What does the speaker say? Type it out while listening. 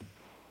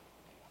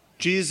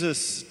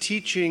Jesus'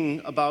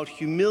 teaching about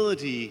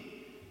humility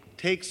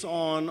takes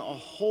on a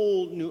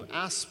whole new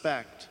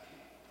aspect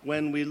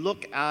when we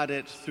look at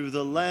it through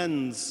the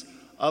lens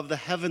of the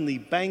heavenly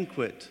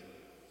banquet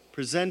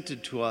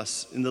presented to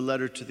us in the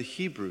letter to the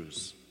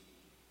Hebrews.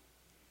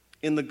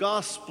 In the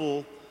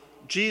gospel,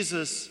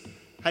 Jesus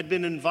had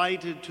been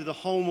invited to the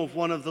home of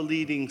one of the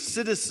leading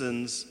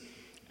citizens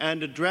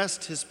and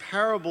addressed his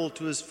parable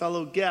to his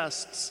fellow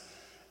guests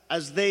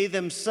as they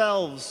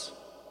themselves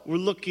were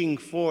looking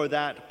for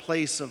that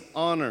place of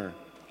honor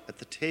at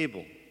the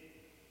table.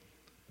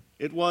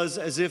 It was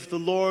as if the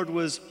Lord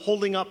was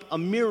holding up a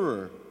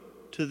mirror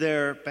to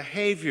their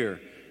behavior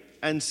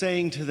and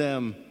saying to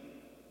them,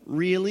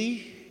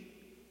 "Really?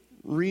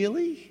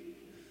 Really?"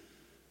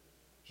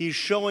 He's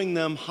showing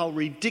them how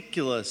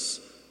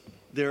ridiculous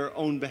their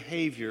own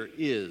behavior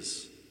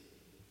is.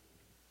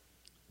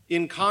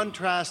 In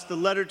contrast, the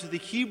letter to the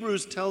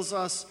Hebrews tells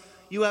us,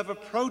 "You have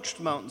approached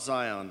Mount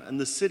Zion and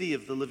the city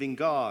of the living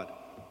God,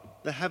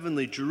 the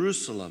heavenly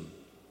Jerusalem."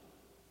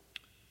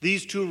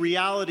 These two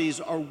realities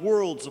are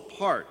worlds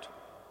apart.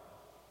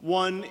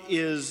 One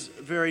is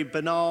very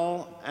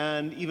banal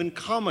and even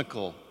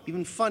comical,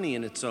 even funny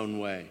in its own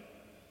way,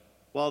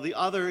 while the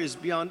other is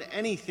beyond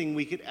anything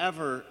we could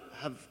ever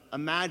have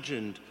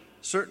imagined,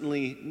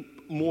 certainly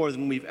more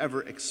than we've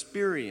ever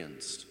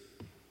experienced.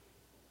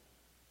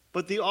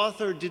 But the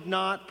author did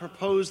not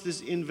propose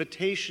this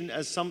invitation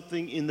as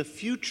something in the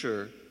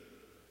future,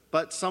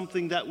 but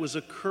something that was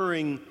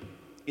occurring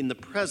in the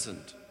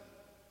present.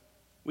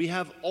 We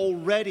have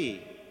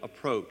already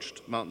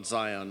approached Mount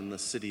Zion and the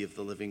city of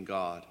the living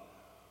God.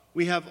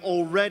 We have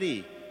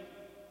already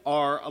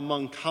are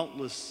among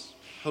countless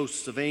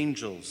hosts of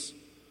angels.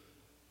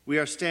 We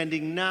are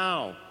standing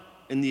now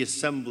in the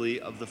assembly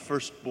of the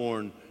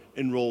firstborn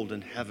enrolled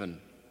in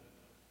heaven.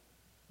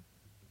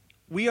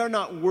 We are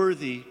not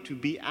worthy to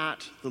be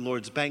at the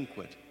Lord's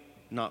banquet,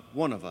 not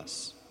one of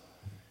us.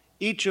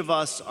 Each of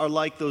us are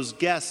like those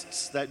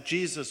guests that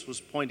Jesus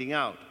was pointing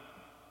out,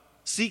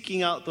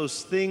 seeking out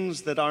those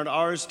things that aren't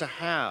ours to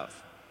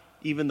have,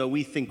 even though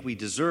we think we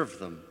deserve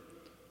them,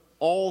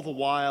 all the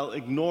while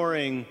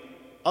ignoring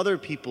other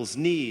people's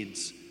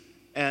needs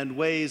and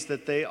ways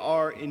that they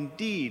are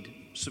indeed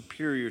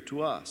superior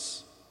to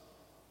us.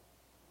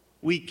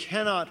 We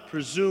cannot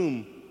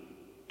presume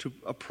to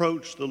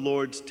approach the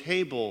Lord's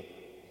table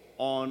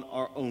on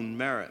our own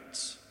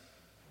merits.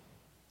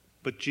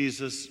 But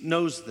Jesus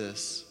knows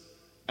this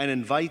and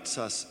invites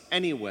us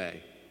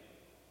anyway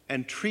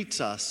and treats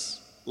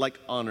us like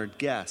honored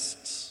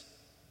guests.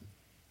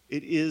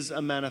 It is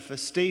a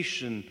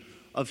manifestation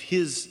of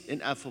his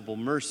ineffable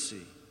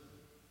mercy.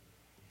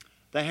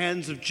 The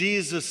hands of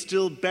Jesus,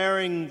 still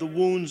bearing the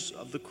wounds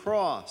of the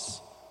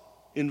cross,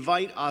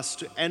 invite us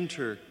to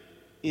enter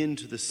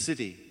into the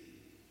city.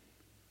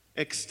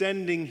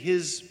 Extending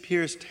his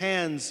pierced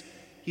hands,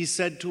 he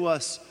said to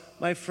us,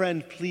 "My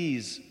friend,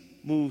 please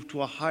move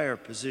to a higher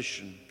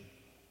position."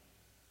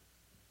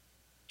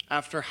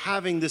 After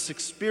having this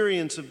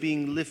experience of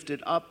being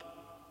lifted up,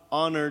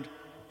 honored,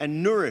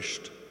 and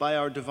nourished by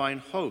our divine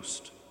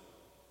host,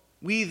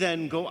 we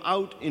then go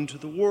out into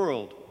the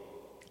world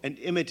and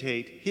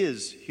imitate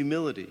his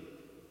humility.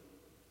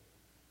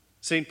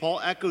 St.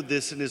 Paul echoed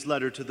this in his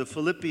letter to the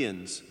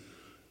Philippians.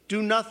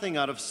 "Do nothing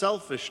out of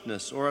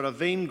selfishness or out of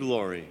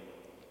vainglory.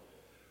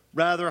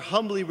 Rather,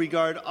 humbly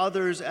regard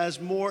others as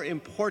more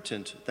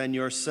important than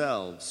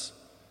yourselves,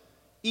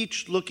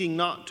 each looking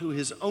not to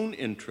his own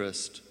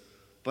interest,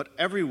 but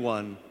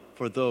everyone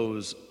for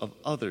those of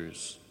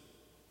others."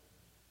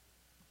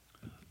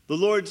 The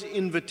Lord's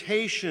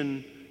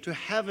invitation to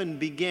heaven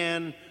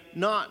began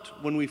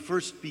not when we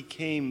first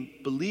became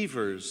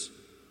believers,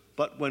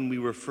 but when we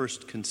were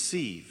first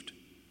conceived.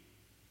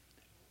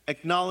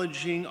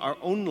 Acknowledging our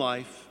own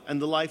life and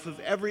the life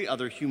of every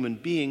other human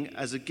being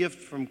as a gift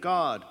from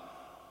God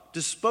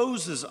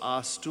disposes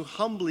us to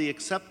humbly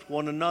accept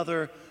one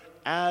another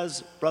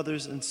as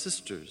brothers and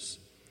sisters,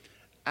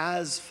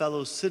 as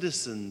fellow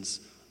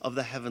citizens of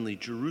the heavenly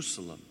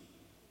Jerusalem.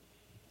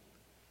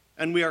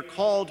 And we are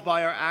called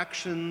by our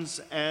actions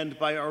and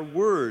by our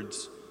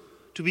words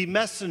to be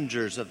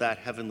messengers of that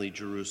heavenly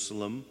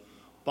Jerusalem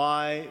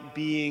by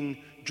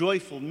being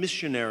joyful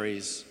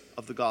missionaries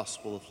of the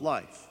gospel of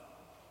life.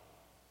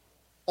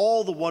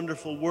 All the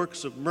wonderful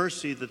works of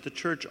mercy that the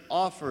Church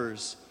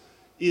offers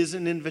is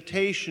an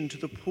invitation to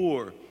the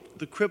poor,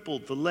 the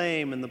crippled, the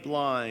lame, and the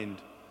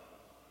blind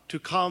to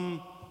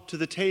come to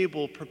the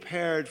table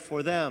prepared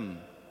for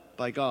them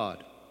by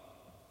God.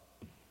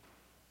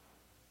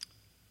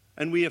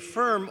 And we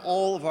affirm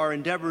all of our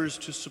endeavors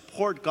to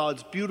support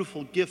God's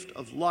beautiful gift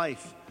of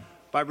life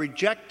by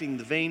rejecting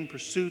the vain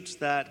pursuits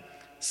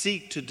that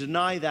seek to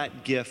deny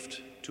that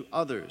gift to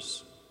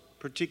others,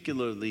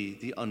 particularly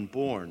the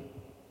unborn.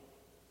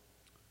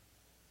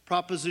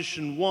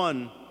 Proposition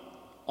 1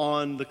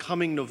 on the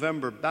coming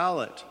November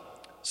ballot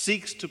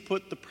seeks to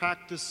put the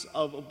practice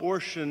of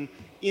abortion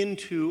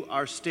into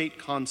our state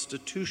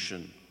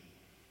constitution.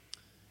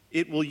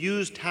 It will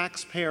use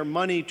taxpayer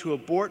money to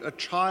abort a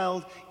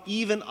child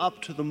even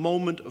up to the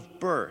moment of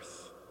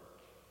birth.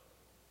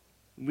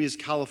 We as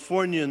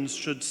Californians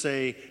should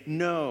say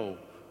no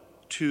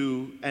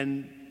to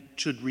and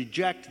should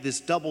reject this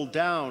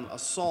double-down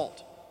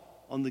assault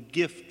on the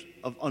gift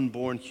of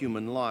unborn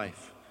human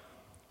life,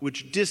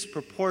 which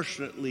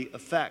disproportionately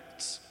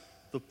affects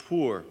the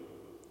poor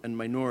and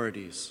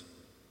minorities.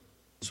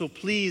 So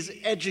please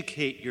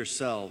educate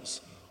yourselves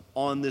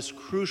on this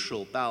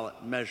crucial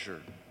ballot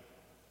measure.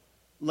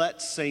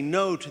 Let's say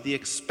no to the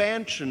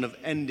expansion of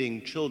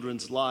ending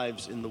children's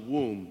lives in the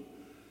womb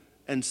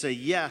and say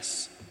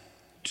yes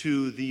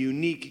to the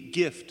unique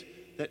gift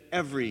that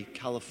every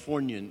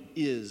Californian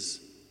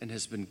is and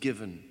has been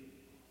given.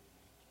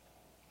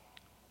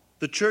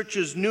 The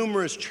Church's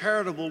numerous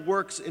charitable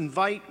works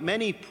invite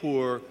many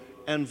poor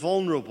and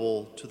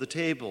vulnerable to the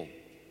table.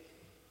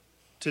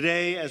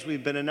 Today, as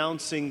we've been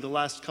announcing the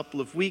last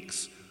couple of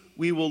weeks,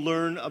 we will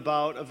learn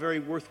about a very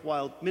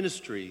worthwhile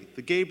ministry,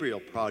 the Gabriel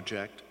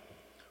Project,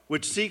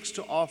 which seeks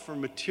to offer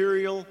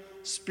material,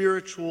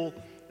 spiritual,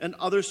 and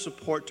other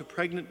support to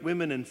pregnant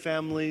women and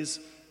families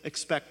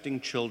expecting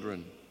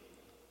children.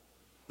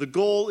 The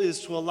goal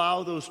is to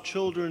allow those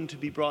children to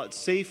be brought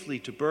safely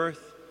to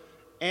birth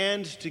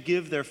and to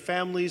give their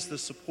families the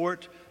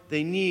support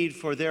they need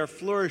for their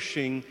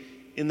flourishing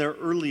in their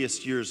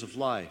earliest years of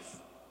life.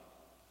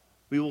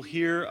 We will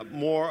hear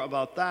more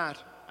about that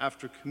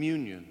after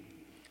communion,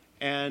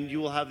 and you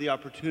will have the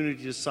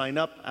opportunity to sign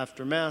up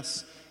after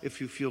Mass if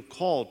you feel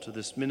called to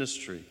this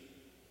ministry.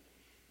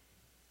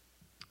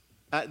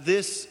 At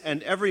this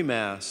and every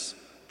Mass,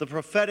 the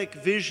prophetic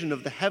vision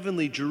of the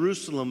heavenly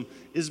Jerusalem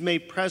is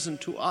made present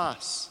to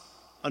us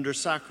under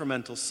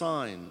sacramental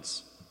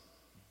signs.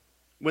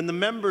 When the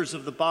members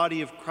of the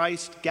body of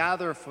Christ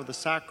gather for the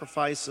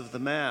sacrifice of the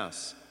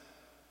Mass,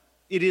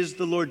 it is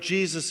the Lord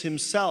Jesus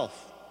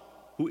himself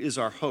who is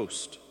our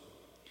host.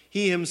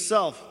 He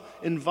himself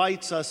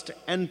invites us to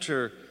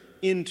enter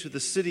into the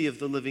city of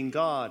the living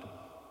God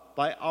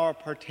by our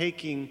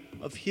partaking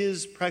of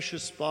his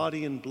precious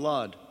body and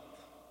blood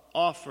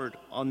offered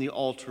on the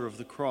altar of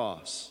the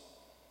cross.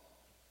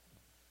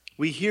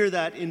 We hear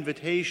that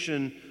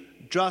invitation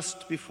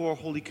just before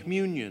Holy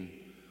Communion,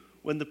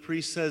 when the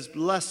priest says,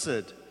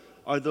 "Blessed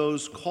are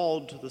those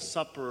called to the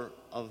supper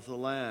of the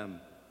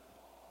Lamb."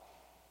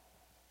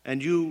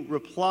 And you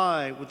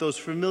reply with those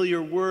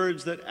familiar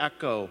words that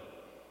echo,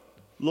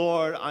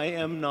 "Lord, I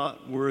am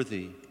not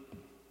worthy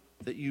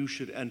that you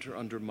should enter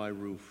under my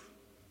roof."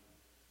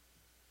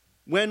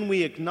 When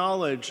we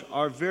acknowledge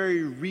our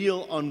very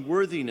real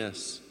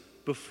unworthiness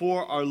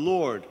before our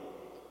Lord,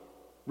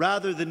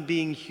 rather than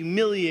being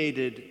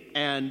humiliated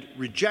and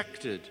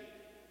rejected,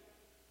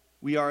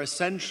 we are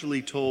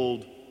essentially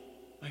told,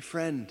 "My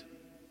friend,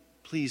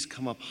 please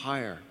come up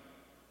higher."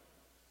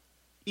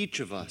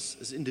 Each of us,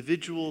 as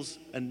individuals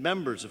and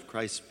members of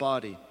Christ's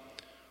body,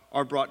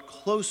 are brought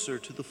closer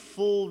to the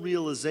full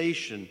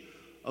realization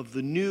of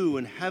the new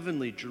and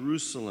heavenly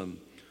Jerusalem,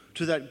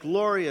 to that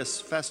glorious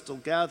festal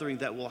gathering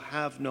that will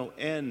have no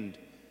end.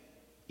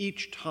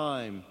 Each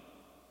time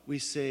we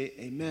say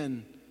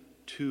amen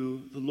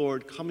to the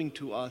Lord coming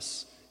to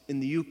us in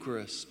the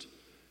Eucharist,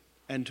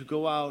 and to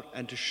go out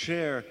and to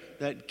share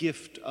that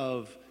gift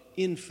of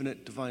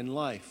infinite divine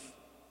life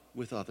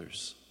with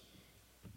others.